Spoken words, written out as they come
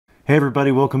Hey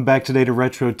everybody, welcome back today to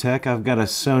Retro Tech. I've got a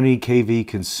Sony KV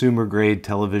consumer grade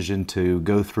television to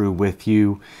go through with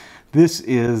you. This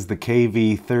is the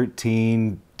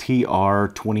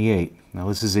KV-13TR28. Now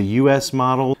this is a US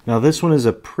model. Now this one is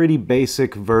a pretty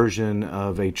basic version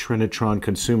of a Trinitron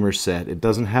consumer set. It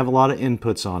doesn't have a lot of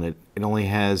inputs on it. It only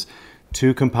has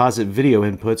two composite video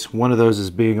inputs. One of those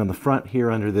is being on the front here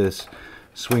under this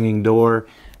swinging door.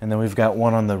 And then we've got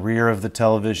one on the rear of the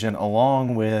television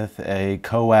along with a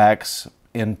coax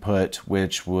input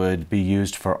which would be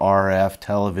used for RF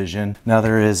television. Now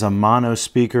there is a mono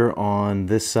speaker on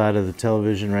this side of the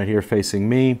television right here facing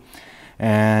me.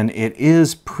 And it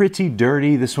is pretty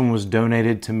dirty. This one was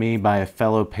donated to me by a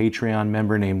fellow Patreon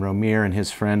member named Romir and his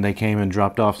friend. They came and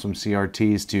dropped off some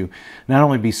CRTs to not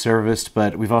only be serviced,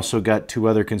 but we've also got two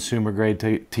other consumer grade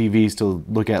TVs to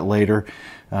look at later.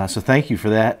 So thank you for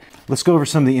that. Let's go over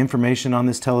some of the information on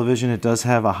this television. It does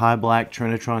have a high black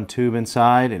Trinitron tube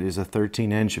inside. It is a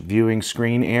 13-inch viewing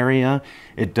screen area.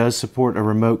 It does support a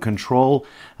remote control.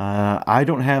 I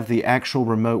don't have the actual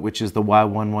remote, which is the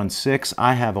Y116.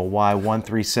 I have a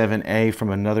Y137A from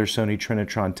another Sony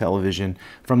Trinitron television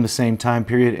from the same time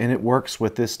period, and it works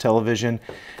with this television.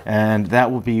 And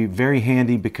that will be very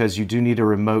handy because you do need a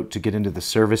remote to get into the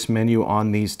service menu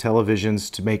on these televisions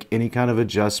to make any kind of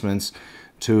adjustments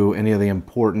to any of the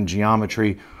important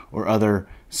geometry or other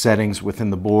settings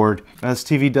within the board. Now, this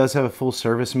TV does have a full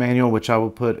service manual, which I will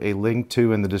put a link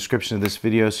to in the description of this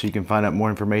video so you can find out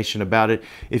more information about it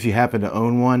if you happen to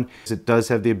own one. It does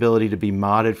have the ability to be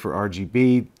modded for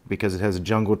RGB because it has a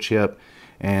jungle chip,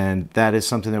 and that is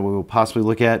something that we will possibly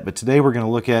look at. But today we're going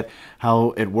to look at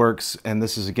how it works, and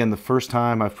this is again the first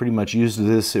time I've pretty much used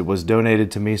this. It was donated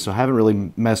to me, so I haven't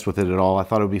really messed with it at all. I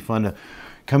thought it would be fun to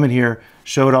come in here,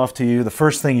 show it off to you. The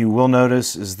first thing you will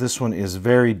notice is this one is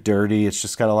very dirty. It's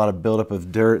just got a lot of buildup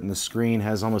of dirt, and the screen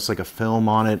has almost like a film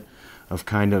on it of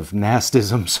kind of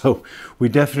nastism. So we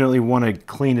definitely want to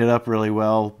clean it up really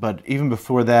well. But even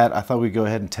before that, I thought we'd go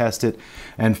ahead and test it.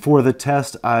 And for the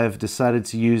test, I've decided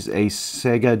to use a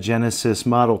Sega Genesis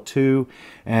Model 2,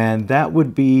 and that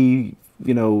would be,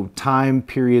 you know, time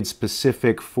period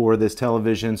specific for this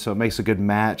television, so it makes a good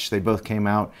match. They both came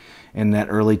out in that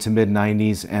early to mid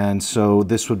 90s, and so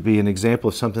this would be an example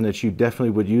of something that you definitely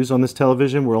would use on this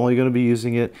television. We're only going to be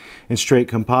using it in straight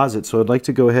composite, so I'd like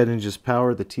to go ahead and just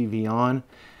power the TV on,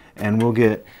 and we'll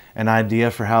get an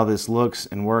idea for how this looks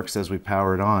and works as we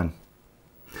power it on.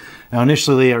 Now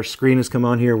initially our screen has come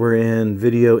on here. We're in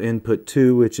video input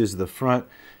 2, which is the front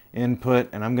input,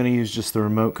 and I'm going to use just the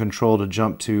remote control to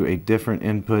jump to a different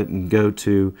input and go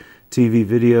to TV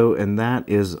video, and that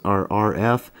is our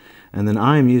RF. And then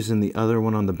I am using the other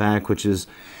one on the back, which is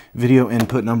video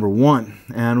input number 1.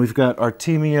 And we've got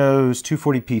Artemio's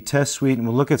 240p test suite, and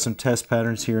we'll look at some test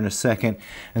patterns here in a second.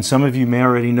 And some of you may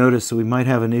already notice that we might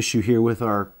have an issue here with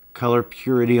our color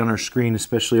purity on our screen,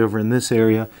 especially over in this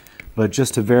area. But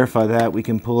just to verify that, we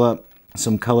can pull up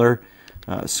some color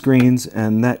screens,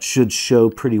 and that should show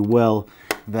pretty well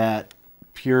that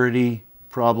purity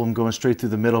problem going straight through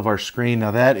the middle of our screen.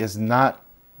 Now that is not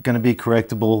going to be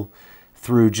correctable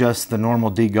through just the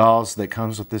normal degauss that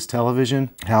comes with this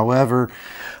television. However,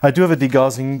 I do have a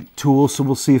degaussing tool, so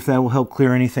we'll see if that will help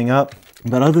clear anything up.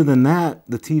 But other than that,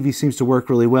 the TV seems to work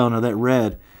really well. Now that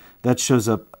red, that shows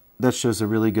a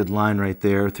really good line right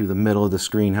there through the middle of the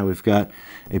screen, how we've got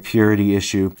a purity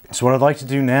issue. So what I'd like to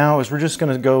do now is we're just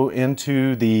going to go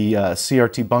into the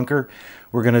CRT bunker.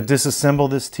 We're going to disassemble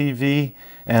this TV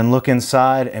and look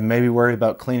inside and maybe worry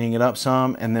about cleaning it up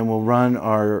some, and then we'll run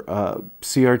our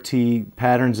CRT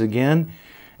patterns again,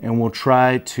 and we'll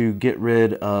try to get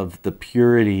rid of the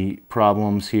purity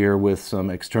problems here with some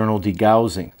external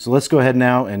degaussing. So let's go ahead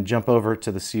now and jump over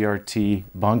to the CRT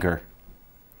bunker.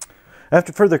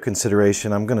 After further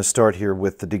consideration, I'm going to start here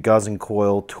with the degaussing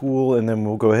coil tool, and then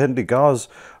we'll go ahead and degauss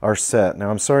our set.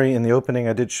 Now I'm sorry, in the opening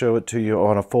I did show it to you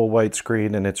on a full white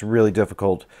screen, and it's really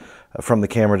difficult from the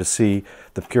camera to see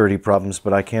the purity problems,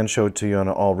 but I can show it to you on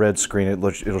an all red screen.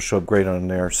 It'll show up great on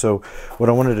there. So what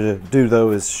I wanted to do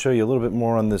though is show you a little bit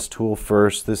more on this tool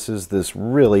first. This is this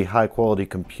really high quality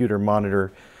computer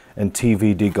monitor and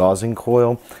TV degaussing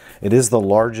coil. It is the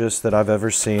largest that I've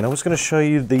ever seen. I was going to show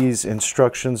you these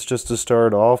instructions just to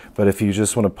start off, but if you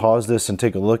just want to pause this and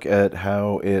take a look at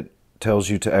how it tells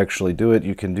you to actually do it,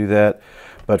 you can do that.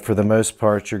 But for the most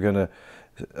part, you're going to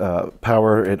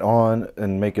power it on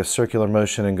and make a circular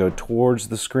motion and go towards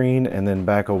the screen and then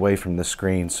back away from the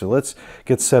screen. So let's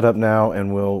get set up now,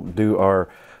 and we'll do our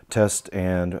test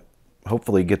and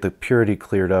hopefully get the purity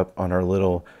cleared up on our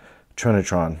little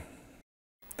Trinitron.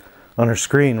 On our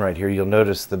screen right here, you'll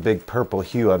notice the big purple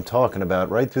hue I'm talking about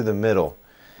right through the middle.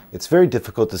 it's very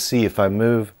difficult to see if I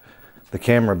move the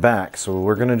camera back. So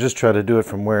we're going to just try to do it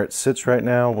from where it sits right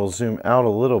now. We'll zoom out a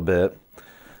little bit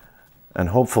and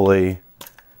hopefully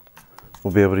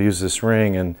we'll be able to use this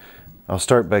ring. And I'll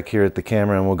start back here at the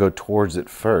camera and we'll go towards it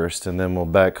first, and then we'll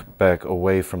back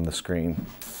away from the screen.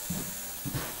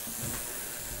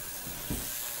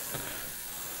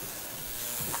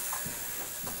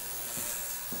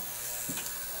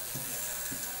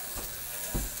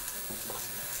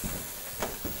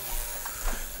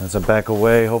 As I back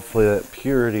away, hopefully that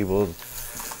purity will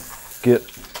get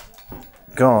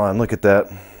gone. Look at that.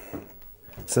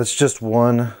 So that's just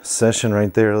one session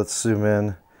right there. Let's zoom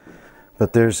in.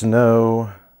 But there's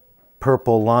no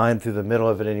purple line through the middle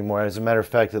of it anymore. As a matter of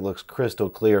fact, it looks crystal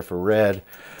clear for red.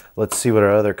 Let's see what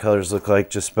our other colors look like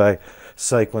just by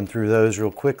cycling through those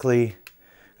real quickly.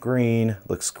 Green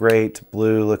looks great.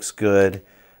 Blue looks good.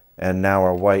 And now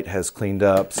our white has cleaned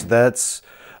up. So that's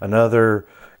another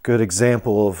good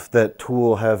example of that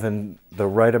tool having the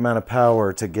right amount of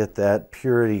power to get that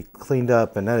purity cleaned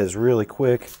up, and that is really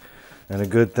quick and a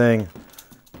good thing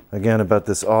again about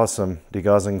this awesome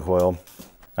degaussing coil.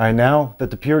 All right, now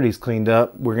that the purity is cleaned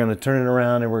up, we're going to turn it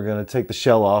around and we're going to take the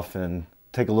shell off and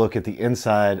take a look at the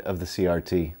inside of the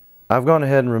CRT. I've gone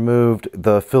ahead and removed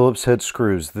the Phillips head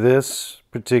screws. This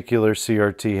particular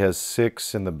CRT has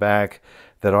 6 in the back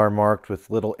that are marked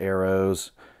with little arrows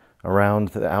around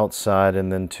the outside,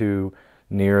 and then 2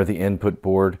 near the input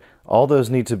board. All those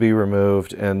need to be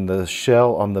removed, and the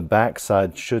shell on the back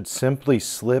side should simply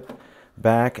slip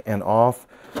back and off.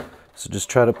 So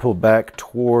just try to pull back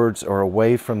towards or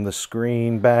away from the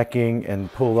screen backing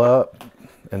and pull up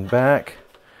and back.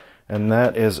 And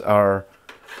that is our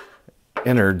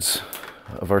innards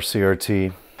of our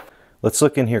CRT. Let's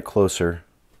look in here closer.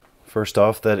 First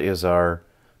off, that is our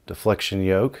deflection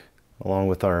yoke along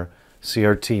with our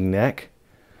CRT neck,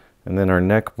 and then our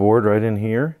neck board right in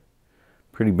here.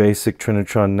 Pretty basic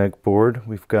Trinitron neck board.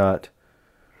 We've got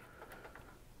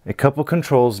a couple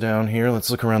controls down here.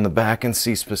 Let's look around the back and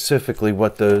see specifically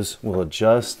what those will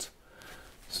adjust.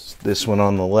 This one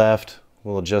on the left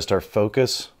will adjust our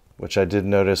focus, which I did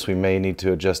notice we may need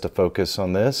to adjust a focus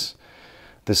on this.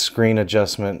 This screen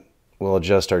adjustment will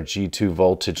adjust our G2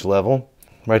 voltage level.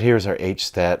 Right here is our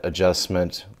H-stat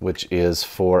adjustment, which is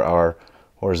for our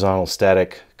horizontal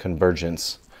static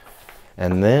convergence.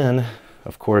 And then,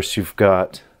 of course, you've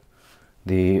got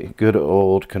the good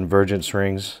old convergence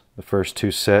rings. The first 2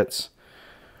 sets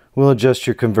will adjust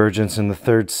your convergence, and the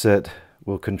third set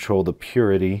will control the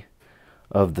purity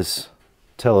of this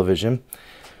television.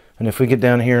 And if we get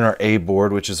down here in our A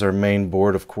board, which is our main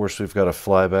board, of course, we've got a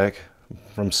flyback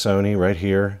from Sony right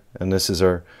here. And this is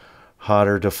our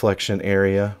hotter deflection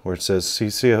area where it says,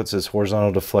 see how it says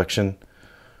horizontal deflection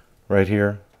right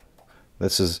here?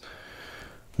 This is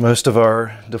most of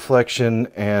our deflection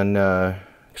and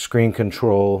screen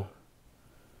control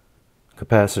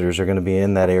capacitors are going to be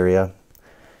in that area.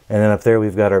 And then up there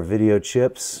we've got our video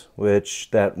chips,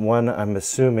 which that one I'm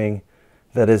assuming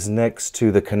that is next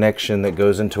to the connection that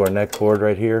goes into our neck board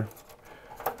right here.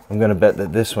 I'm going to bet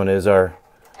that this one is our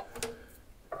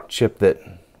chip that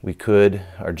we could,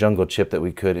 our jungle chip that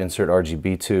we could insert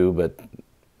RGB to, but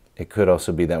it could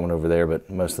also be that one over there, but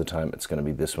most of the time it's going to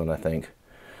be this one, I think.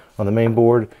 On the main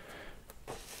board,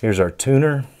 here's our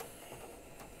tuner.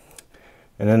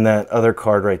 And then that other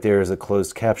card right there is a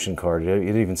closed caption card.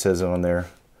 It even says it on there.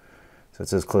 So it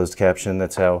says closed caption.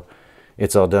 That's how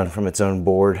it's all done from its own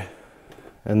board.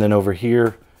 And then over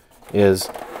here is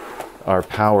our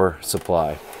power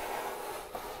supply.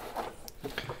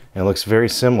 And it looks very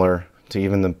similar to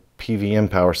even the PVM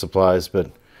power supplies,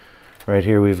 but right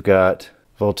here we've got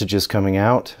voltages coming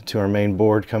out to our main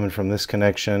board coming from this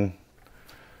connection.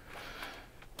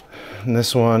 And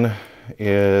this one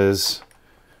is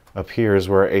up here is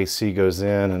where our AC goes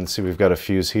in, and see we've got a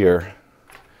fuse here.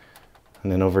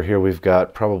 And then over here we've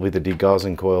got probably the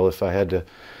degaussing coil. If I had to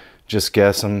just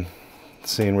guess, I'm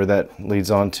seeing where that leads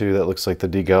on to. That looks like the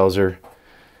degausser.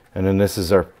 And then this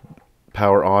is our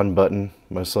power on button,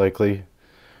 most likely.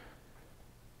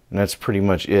 And that's pretty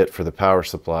much it for the power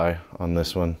supply on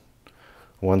this one.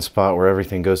 One spot where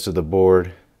everything goes to the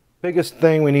board. Biggest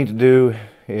thing we need to do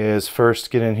is first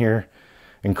get in here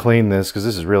and clean this, because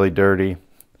this is really dirty.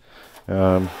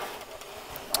 We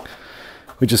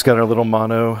just got our little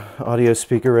mono audio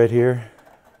speaker right here.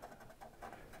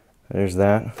 There's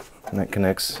that, and that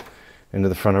connects into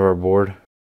the front of our board.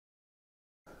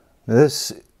 Now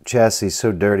this chassis is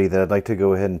so dirty that I'd like to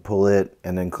go ahead and pull it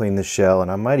and then clean the shell, and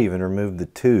I might even remove the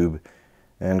tube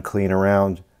and clean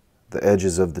around the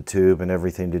edges of the tube and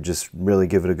everything to just really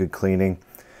give it a good cleaning.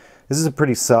 This is a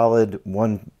pretty solid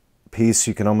 1 piece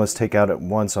you can almost take out at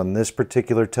once on this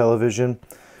particular television.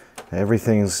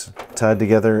 Everything's tied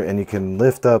together, and you can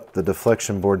lift up the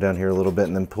deflection board down here a little bit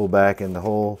and then pull back, and the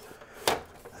whole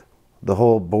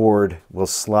board will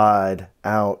slide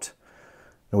out.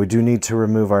 And we do need to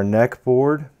remove our neck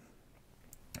board.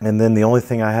 And then the only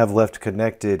thing I have left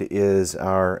connected is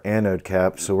our anode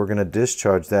cap, so we're going to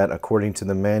discharge that according to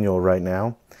the manual right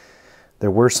now.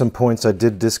 There were some points I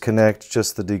did disconnect,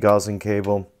 just the degaussing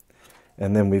cable,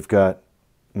 and then we've got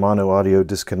mono audio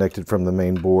disconnected from the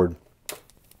main board.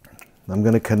 I'm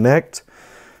going to connect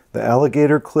the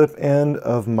alligator clip end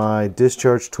of my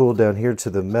discharge tool down here to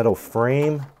the metal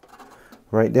frame,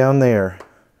 right down there.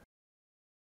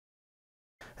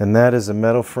 And that is a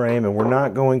metal frame, and we're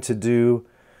not going to do,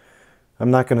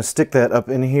 I'm not going to stick that up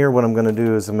in here. What I'm going to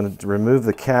do is I'm going to remove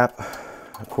the cap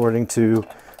according to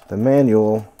the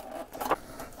manual,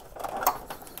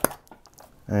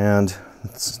 and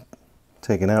it's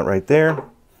taken out right there.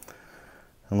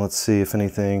 And let's see if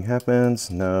anything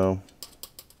happens. No.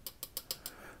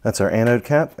 That's our anode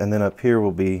cap, and then up here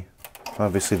will be,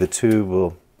 obviously the tube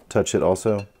will touch it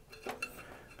also,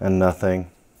 and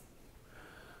nothing.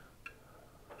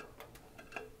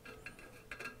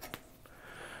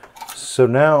 So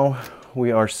now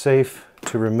we are safe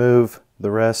to remove the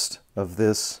rest of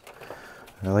this.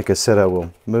 And like I said, I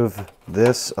will move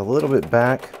this a little bit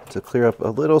back to clear up a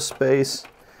little space.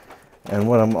 And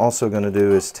what I'm also going to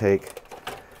do is take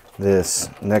this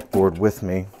neck board with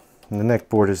me. And the neck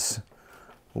board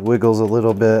wiggles a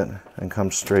little bit and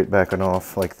comes straight back and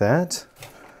off like that.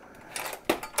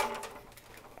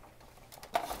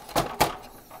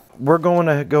 We're going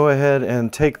to go ahead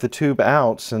and take the tube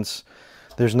out since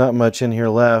there's not much in here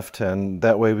left, and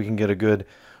that way we can get a good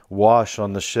wash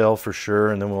on the shell for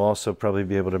sure. And then we'll also probably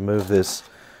be able to move this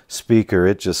speaker.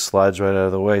 It just slides right out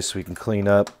of the way, so we can clean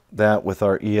up that with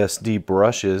our ESD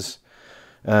brushes.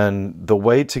 And the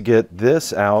way to get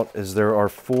this out is there are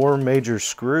 4 major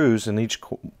screws in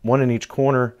one in each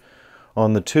corner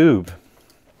on the tube.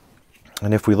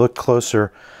 And if we look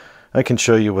closer, I can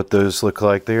show you what those look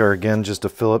like. They are, again, just a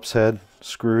Phillips head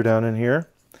screw down in here.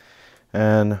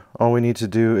 And all we need to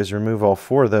do is remove all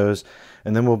 4 of those,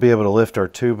 and then we'll be able to lift our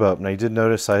tube up. Now, you did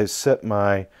notice I set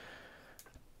my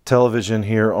television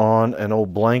here on an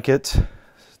old blanket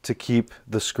to keep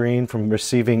the screen from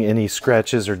receiving any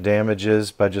scratches or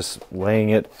damages by just laying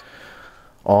it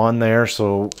on there.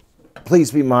 So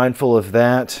please be mindful of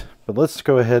that. But let's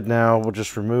go ahead now. We'll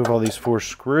just remove all these 4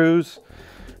 screws,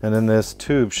 and then this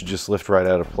tube should just lift right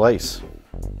out of place.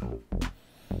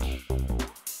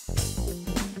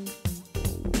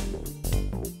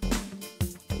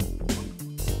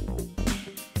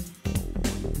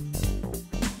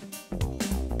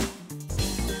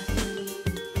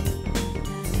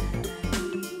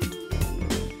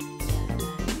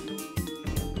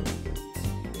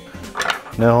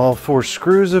 Now all 4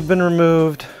 screws have been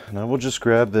removed, and I will just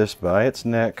grab this by its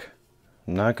neck.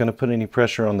 I'm not going to put any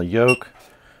pressure on the yoke.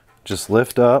 Just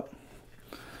lift up.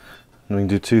 And we can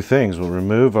do 2 things. We'll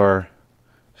remove our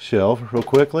shell real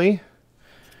quickly.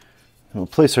 We'll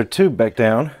place our tube back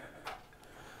down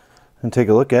and take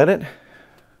a look at it.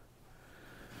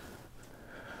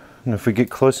 And if we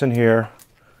get close in here,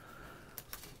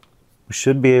 we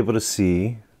should be able to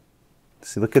see,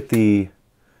 look at the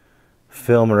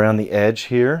film around the edge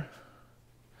here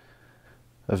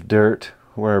of dirt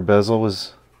where our bezel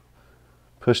was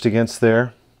pushed against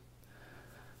there.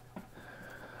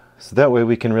 So that way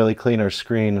we can really clean our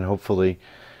screen and hopefully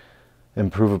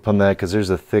improve upon that, because there's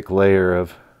a thick layer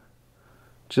of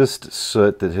just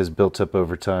soot that has built up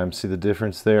over time. See the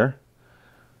difference there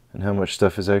and how much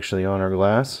stuff is actually on our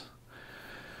glass.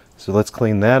 So let's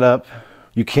clean that up.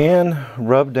 You can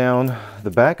rub down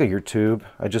the back of your tube.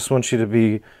 I just want you to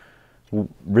be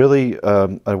really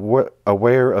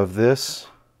aware of this.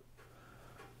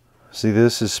 See,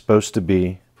 this is supposed to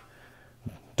be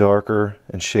darker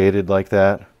and shaded like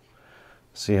that.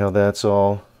 See how that's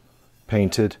all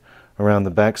painted around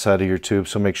the back side of your tube,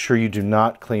 so make sure you do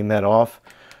not clean that off.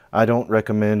 I don't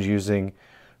recommend using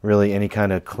really any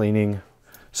kind of cleaning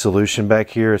solution back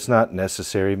here. It's not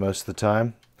necessary most of the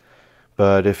time,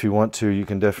 but if you want to, you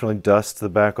can definitely dust the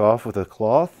back off with a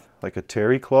cloth, like a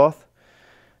terry cloth.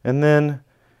 And then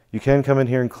you can come in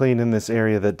here and clean in this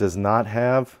area that does not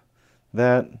have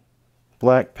that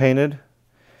black painted,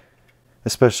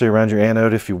 especially around your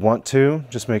anode if you want to.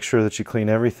 Just make sure that you clean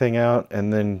everything out,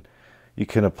 and then you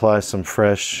can apply some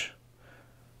fresh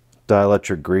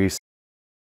dielectric grease.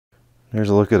 Here's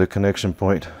a look at a connection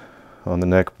point on the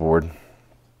neck board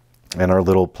and our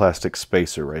little plastic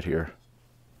spacer right here.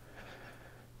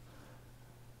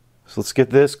 So let's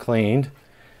get this cleaned.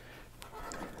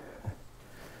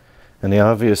 And the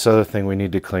obvious other thing we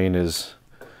need to clean is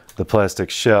the plastic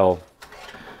shell.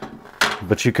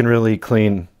 But you can really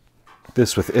clean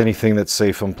this with anything that's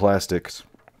safe on plastics.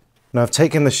 Now I've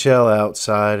taken the shell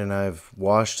outside and I've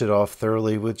washed it off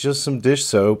thoroughly with just some dish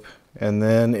soap, and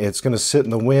then it's going to sit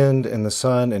in the wind and the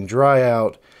sun and dry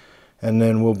out, and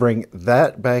then we'll bring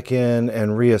that back in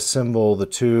and reassemble the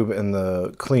tube and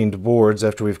the cleaned boards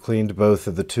after we've cleaned both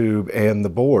of the tube and the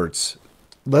boards.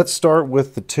 Let's start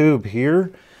with the tube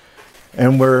here.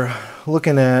 And we're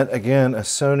looking at, again, a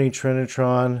Sony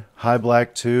Trinitron high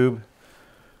black tube,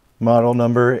 model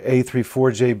number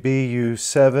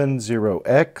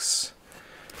A34JBU70X.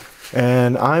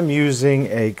 And I'm using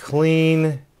a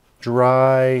clean,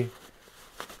 dry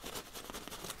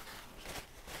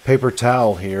paper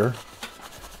towel here.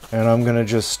 And I'm going to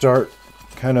just start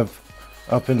kind of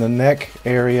up in the neck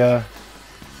area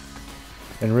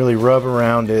and really rub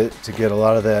around it to get a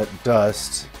lot of that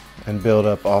dust and build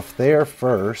up off there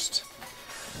first,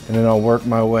 and then I'll work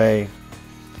my way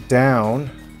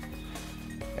down.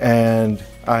 And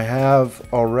I have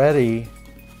already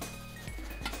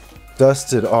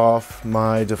dusted off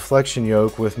my deflection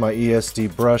yoke with my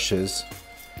ESD brushes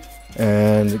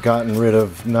and gotten rid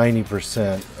of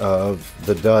 90% of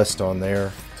the dust on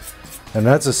there. And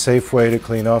that's a safe way to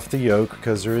clean off the yoke,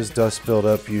 because there is dust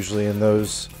buildup usually in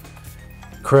those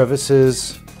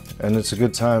crevices. And it's a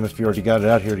good time, if you already got it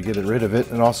out here, to get rid of it.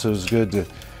 And also it's good to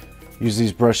use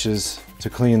these brushes to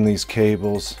clean these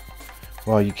cables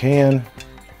while you can.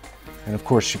 And of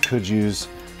course you could use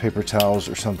paper towels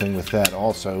or something with that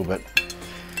also. But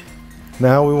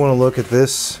now we want to look at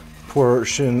this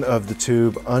portion of the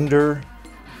tube under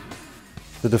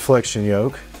the deflection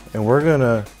yoke. And we're going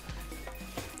to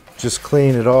just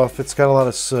clean it off. It's got a lot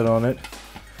of soot on it.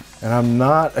 And I'm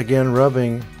not, again,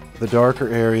 rubbing the darker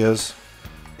areas.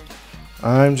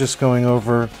 I'm just going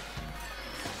over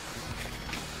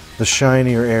the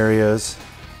shinier areas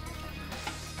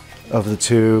of the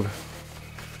tube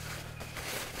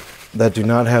that do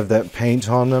not have that paint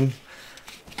on them.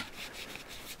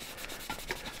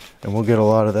 And we'll get a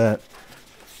lot of that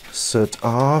soot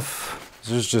off.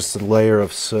 There's just a layer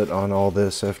of soot on all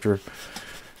this after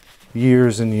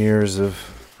years and years of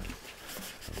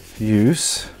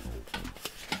use.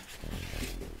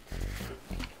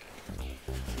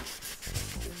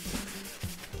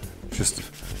 Just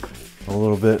a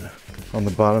little bit on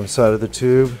the bottom side of the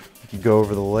tube. You can go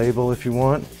over the label if you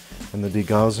want, and the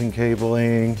degaussing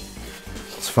cabling.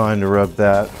 It's fine to rub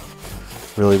that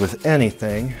really with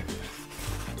anything.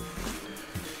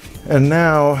 And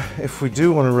now, if we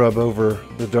do want to rub over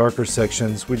the darker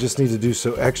sections, we just need to do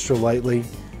so extra lightly.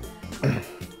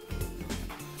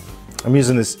 I'm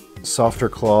using this softer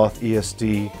cloth,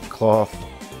 ESD cloth,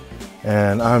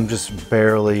 and I'm just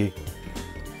barely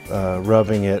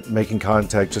rubbing it, making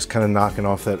contact, just kind of knocking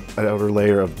off that outer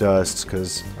layer of dust,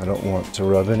 because I don't want to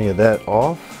rub any of that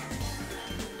off,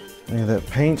 any of that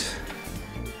paint.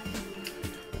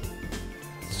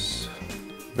 It's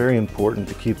very important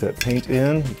to keep that paint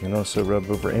in. You can also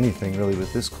rub over anything really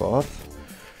with this cloth.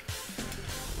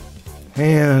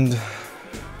 And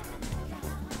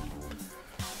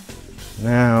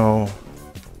now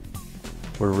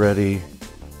we're ready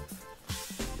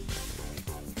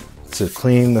to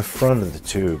clean the front of the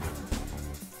tube.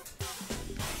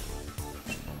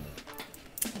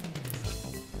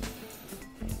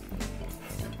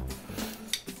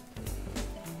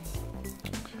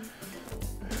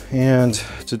 And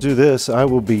to do this, I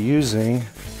will be using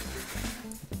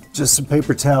just some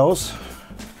paper towels.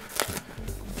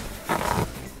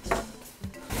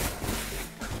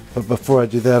 But before I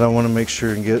do that, I want to make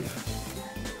sure and get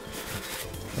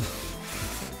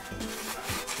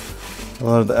a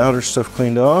lot of the outer stuff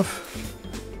cleaned off.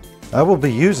 I will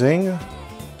be using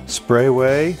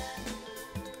Sprayway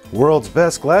World's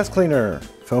Best Glass Cleaner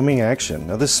Foaming Action.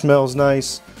 Now this smells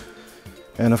nice,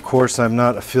 and of course I'm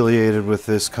not affiliated with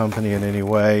this company in any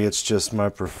way. It's just my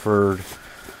preferred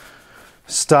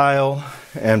style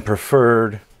and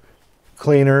preferred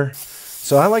cleaner.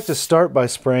 So I like to start by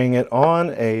spraying it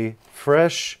on a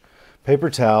fresh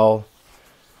paper towel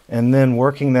and then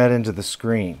working that into the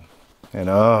screen. And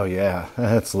oh yeah,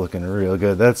 that's looking real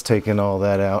good. That's taking all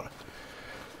that out.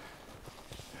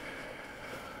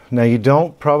 Now you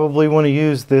don't probably want to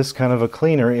use this kind of a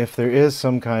cleaner if there is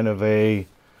some kind of a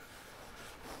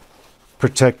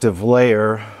protective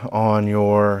layer on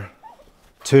your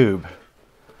tube,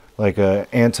 like a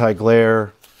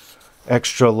anti-glare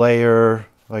extra layer,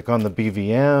 like on the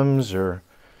BVMs or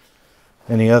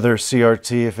any other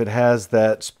CRT. If it has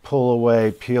that pull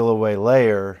away, peel away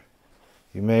layer,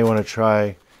 you may want to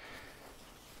try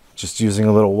just using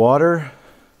a little water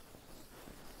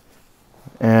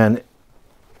and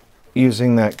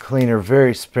using that cleaner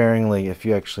very sparingly if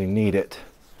you actually need it.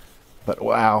 But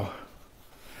wow,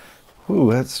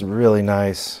 ooh, that's really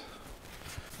nice.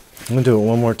 I'm gonna do it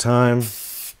one more time.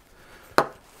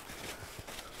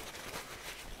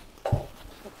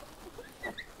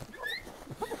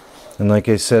 And like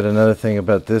I said, another thing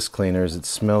about this cleaner is it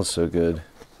smells so good.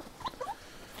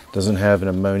 It doesn't have an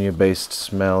ammonia-based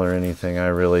smell or anything. I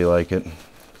really like it.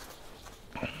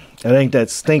 It ain't that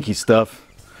stinky stuff.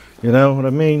 You know what I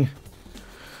mean?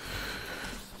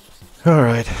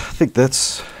 Alright, I think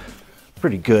that's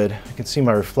pretty good. I can see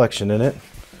my reflection in it.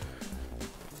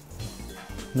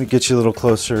 Let me get you a little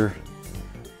closer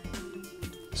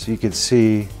so you can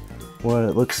see what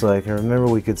it looks like. And remember,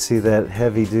 we could see that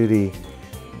heavy-duty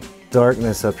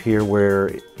darkness up here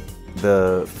where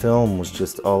the film was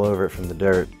just all over it from the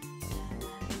dirt.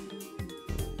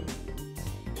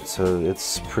 So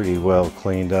it's pretty well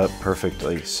cleaned up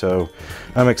perfectly. So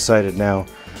I'm excited now.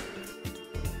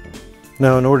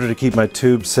 Now, in order to keep my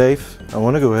tube safe, I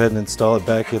want to go ahead and install it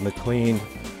back in the clean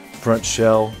front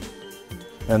shell.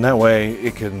 And that way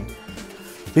it can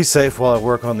be safe while I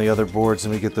work on the other boards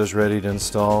and we get those ready to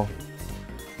install.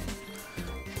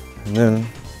 And then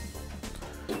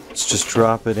let's just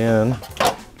drop it in.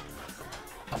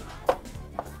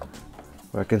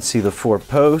 I can see the 4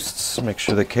 posts, make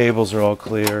sure the cables are all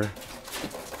clear.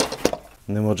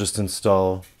 And then we'll just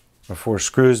install our 4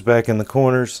 screws back in the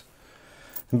corners.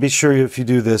 And be sure, if you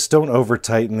do this, don't over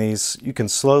tighten these. You can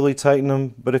slowly tighten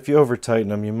them, but if you over tighten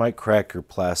them, you might crack your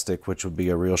plastic, which would be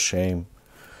a real shame.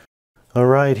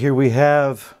 Alright, here we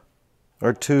have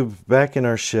our tube back in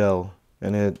our shell,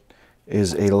 and it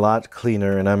is a lot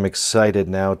cleaner, and I'm excited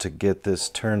now to get this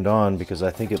turned on because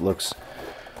I think it looks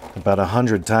about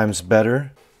 100 times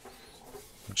better.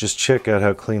 Just check out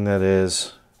how clean that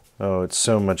is. Oh, it's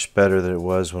so much better than it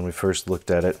was when we first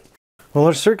looked at it. Well,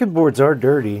 our circuit boards are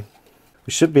dirty.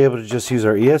 We should be able to just use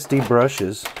our ESD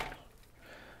brushes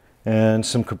and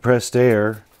some compressed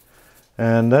air,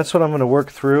 and that's what I'm going to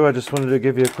work through. I just wanted to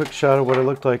give you a quick shot of what it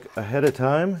looked like ahead of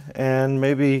time, and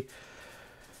maybe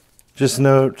just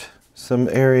note some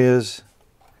areas.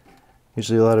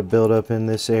 Usually a lot of buildup in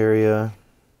this area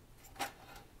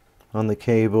on the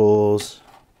cables.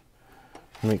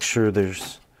 Make sure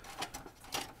this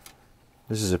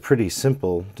is a pretty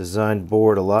simple designed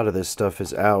board. A lot of this stuff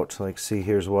is out. Like, see,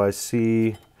 here's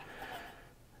YC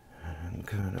and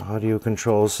good audio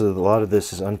controls, so a lot of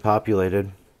this is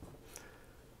unpopulated.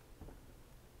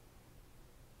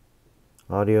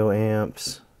 Audio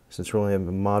amps. Since we're only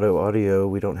in mono audio,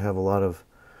 we don't have a lot of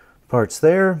parts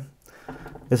there.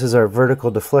 This is our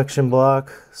vertical deflection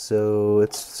block, so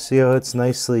see how it's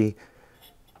nicely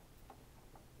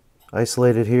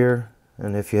isolated here.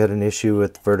 And if you had an issue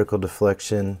with vertical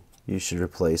deflection, you should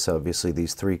replace, obviously,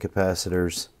 these 3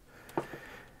 capacitors.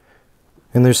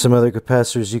 And there's some other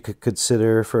capacitors you could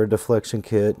consider for a deflection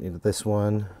kit. This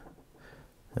one.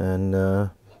 And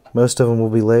most of them will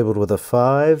be labeled with a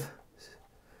 5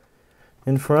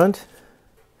 in front.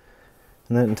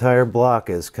 And that entire block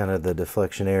is kind of the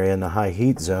deflection area in the high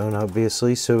heat zone,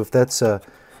 obviously. So if that's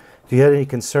if you had any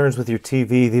concerns with your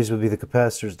TV, these would be the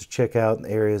capacitors to check out in the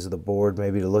areas of the board,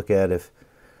 maybe to look at if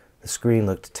the screen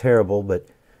looked terrible. But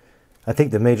I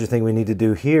think the major thing we need to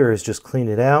do here is just clean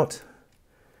it out,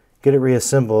 get it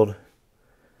reassembled,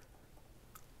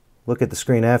 look at the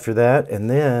screen after that, and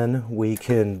then we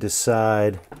can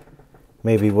decide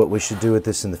maybe what we should do with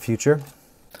this in the future.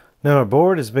 Now our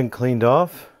board has been cleaned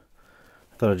off.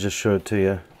 I thought I'd just show it to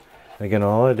you. Again,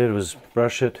 all I did was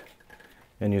brush it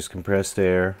and use compressed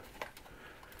air.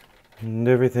 And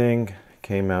everything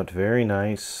came out very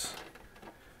nice.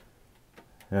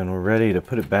 And we're ready to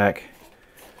put it back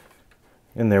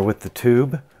in there with the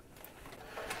tube.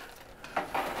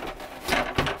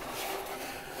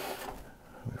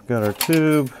 We've got our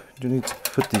tube. Do need to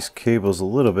put these cables a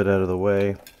little bit out of the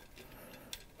way.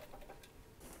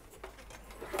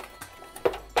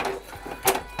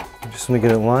 Just want to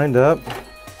get it lined up.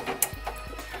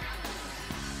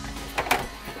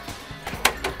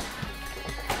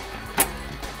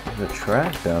 The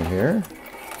track down here.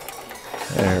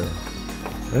 There.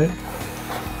 Right.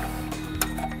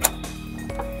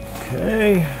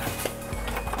 Okay.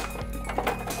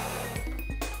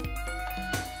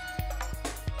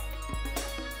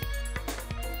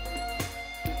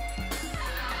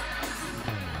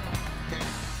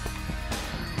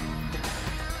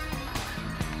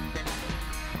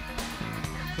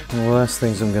 The last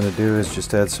things I'm going to do is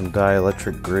just add some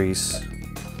dielectric grease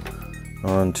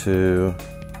onto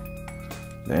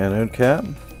the anode cap,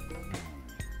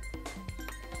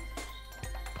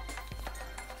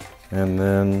 and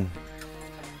then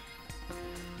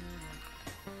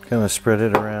Kind of spread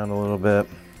it around a little bit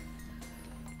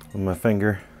with my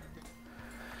finger.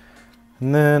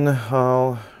 And then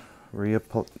I'll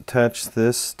reattach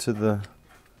this to the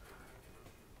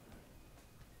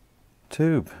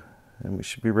tube. And we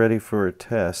should be ready for a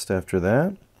test after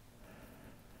that.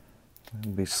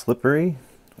 It'll be slippery,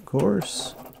 of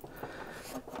course.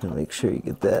 And make sure you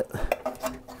get that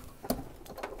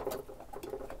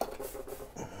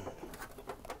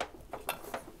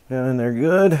down in there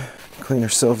good. Clean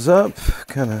ourselves up,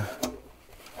 kind of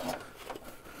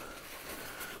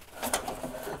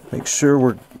make sure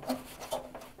we're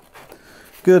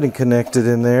good and connected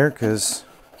in there, because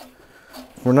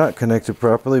if we're not connected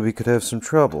properly, we could have some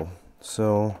trouble.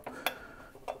 So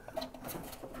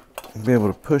be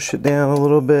able to push it down a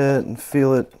little bit and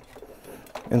feel it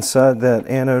inside that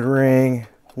anode ring,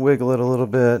 wiggle it a little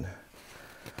bit.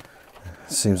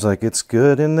 Seems like it's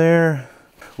good in there.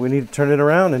 We need to turn it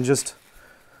around and just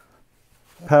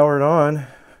power it on.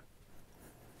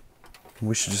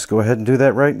 We should just go ahead and do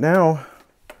that right now.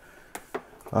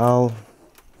 I'll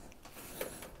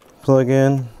plug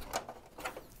in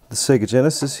the Sega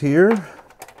Genesis here.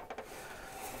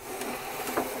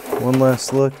 One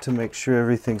last look to make sure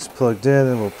everything's plugged in,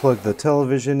 and we'll plug the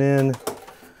television in.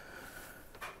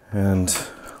 And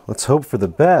let's hope for the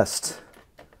best.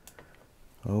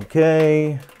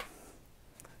 Okay,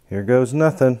 here goes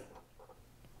nothing.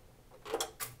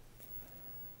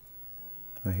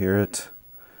 I hear it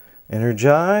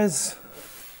energize.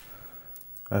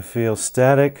 I feel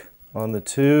static on the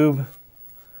tube.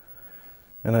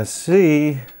 And I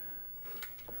see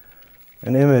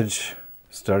an image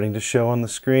starting to show on the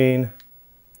screen.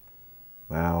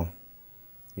 Wow.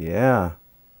 Yeah.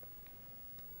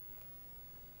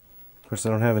 Of course,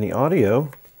 I don't have any audio.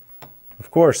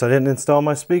 Of course, I didn't install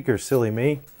my speaker, silly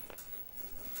me.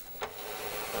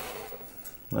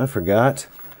 I forgot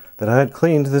that I had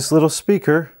cleaned this little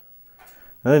speaker.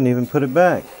 I didn't even put it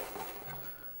back.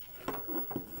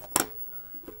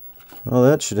 All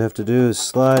that should have to do is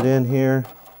slide in here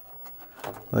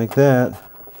like that.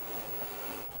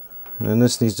 And then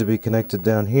this needs to be connected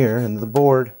down here into the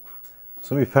board.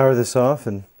 So let me power this off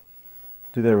and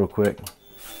do that real quick.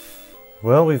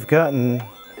 Well, we've gotten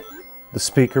the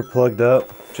speaker plugged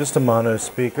up, just a mono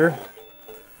speaker.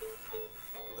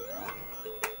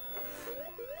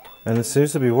 And it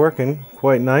seems to be working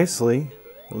quite nicely.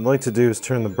 What I'd like to do is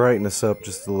turn the brightness up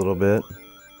just a little bit.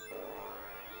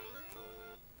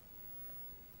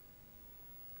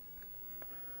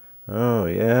 Oh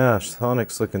yeah,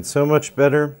 Sonic's looking so much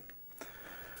better.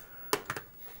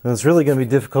 Now, it's really going to be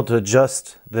difficult to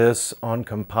adjust this on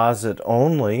composite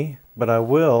only, but I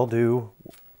will do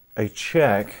a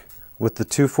check with the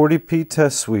 240p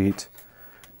test suite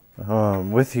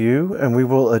with you, and we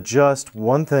will adjust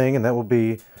one thing, and that will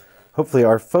be hopefully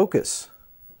our focus,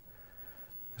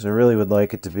 because I really would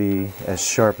like it to be as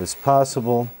sharp as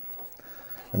possible.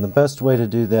 And the best way to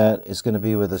do that is going to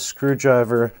be with a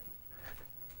screwdriver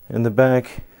in the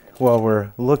back while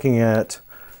we're looking at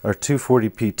our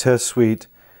 240p test suite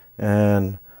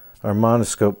and our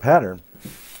monoscope pattern.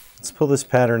 Let's pull this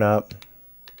pattern up,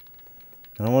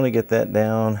 and I want to get that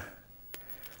down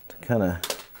to kind of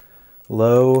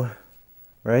low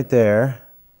right there.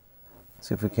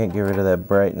 See if we can't get rid of that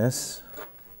brightness.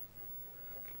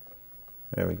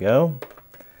 There we go.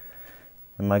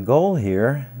 And my goal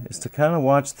here is to kind of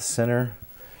watch the center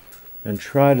and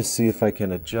try to see if I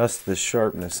can adjust the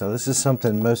sharpness. Now, this is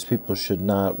something most people should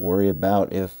not worry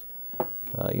about if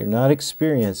you're not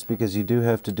experienced, because you do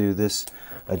have to do this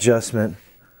adjustment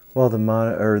while the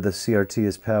CRT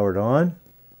is powered on.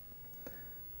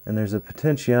 And there's a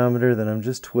potentiometer that I'm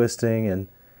just twisting, and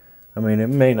I mean, it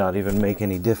may not even make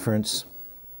any difference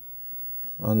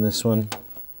on this one.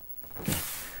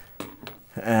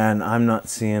 And I'm not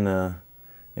seeing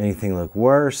anything look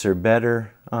worse or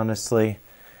better, honestly.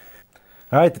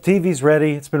 All right, the TV's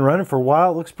ready. It's been running for a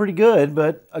while. It looks pretty good,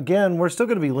 but again, we're still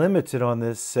going to be limited on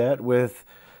this set with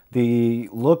the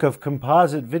look of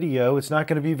composite video. It's not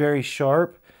going to be very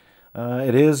sharp.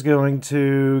 It is going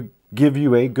to give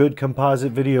you a good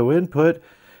composite video input,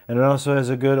 and it also has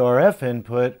a good RF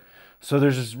input. So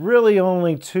there's really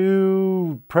only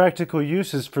two practical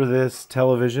uses for this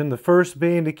television. The first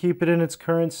being to keep it in its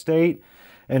current state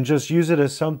and just use it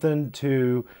as something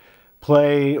to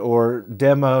play or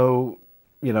demo,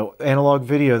 you know, analog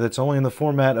video that's only in the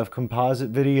format of composite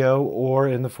video or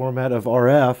in the format of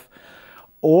RF.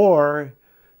 Or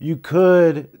you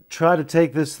could try to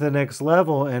take this to the next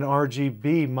level and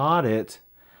RGB mod it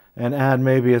and add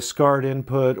maybe a SCART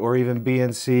input or even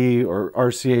BNC or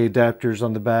RCA adapters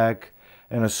on the back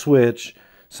and a switch,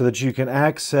 so that you can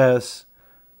access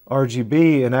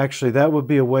RGB, and actually that would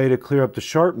be a way to clear up the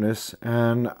sharpness.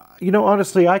 And you know,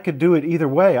 honestly, I could do it either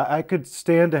way. I could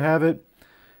stand to have it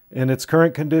in its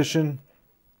current condition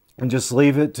and just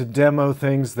leave it to demo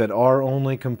things that are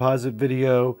only composite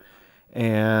video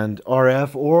and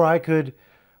RF, or I could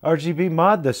RGB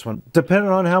mod this one. Depending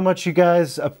on how much you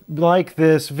guys like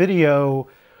this video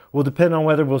will depend on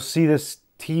whether we'll see this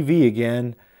TV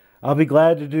again. I'll be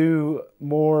glad to do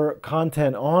more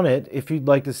content on it if you'd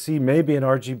like to see maybe an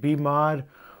RGB mod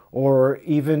or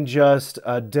even just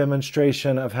a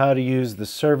demonstration of how to use the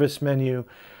service menu.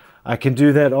 I can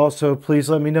do that also. Please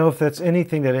let me know if that's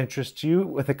anything that interests you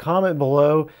with a comment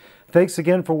below. Thanks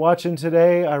again for watching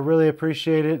today. I really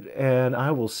appreciate it, and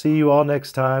I will see you all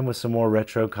next time with some more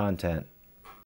retro content.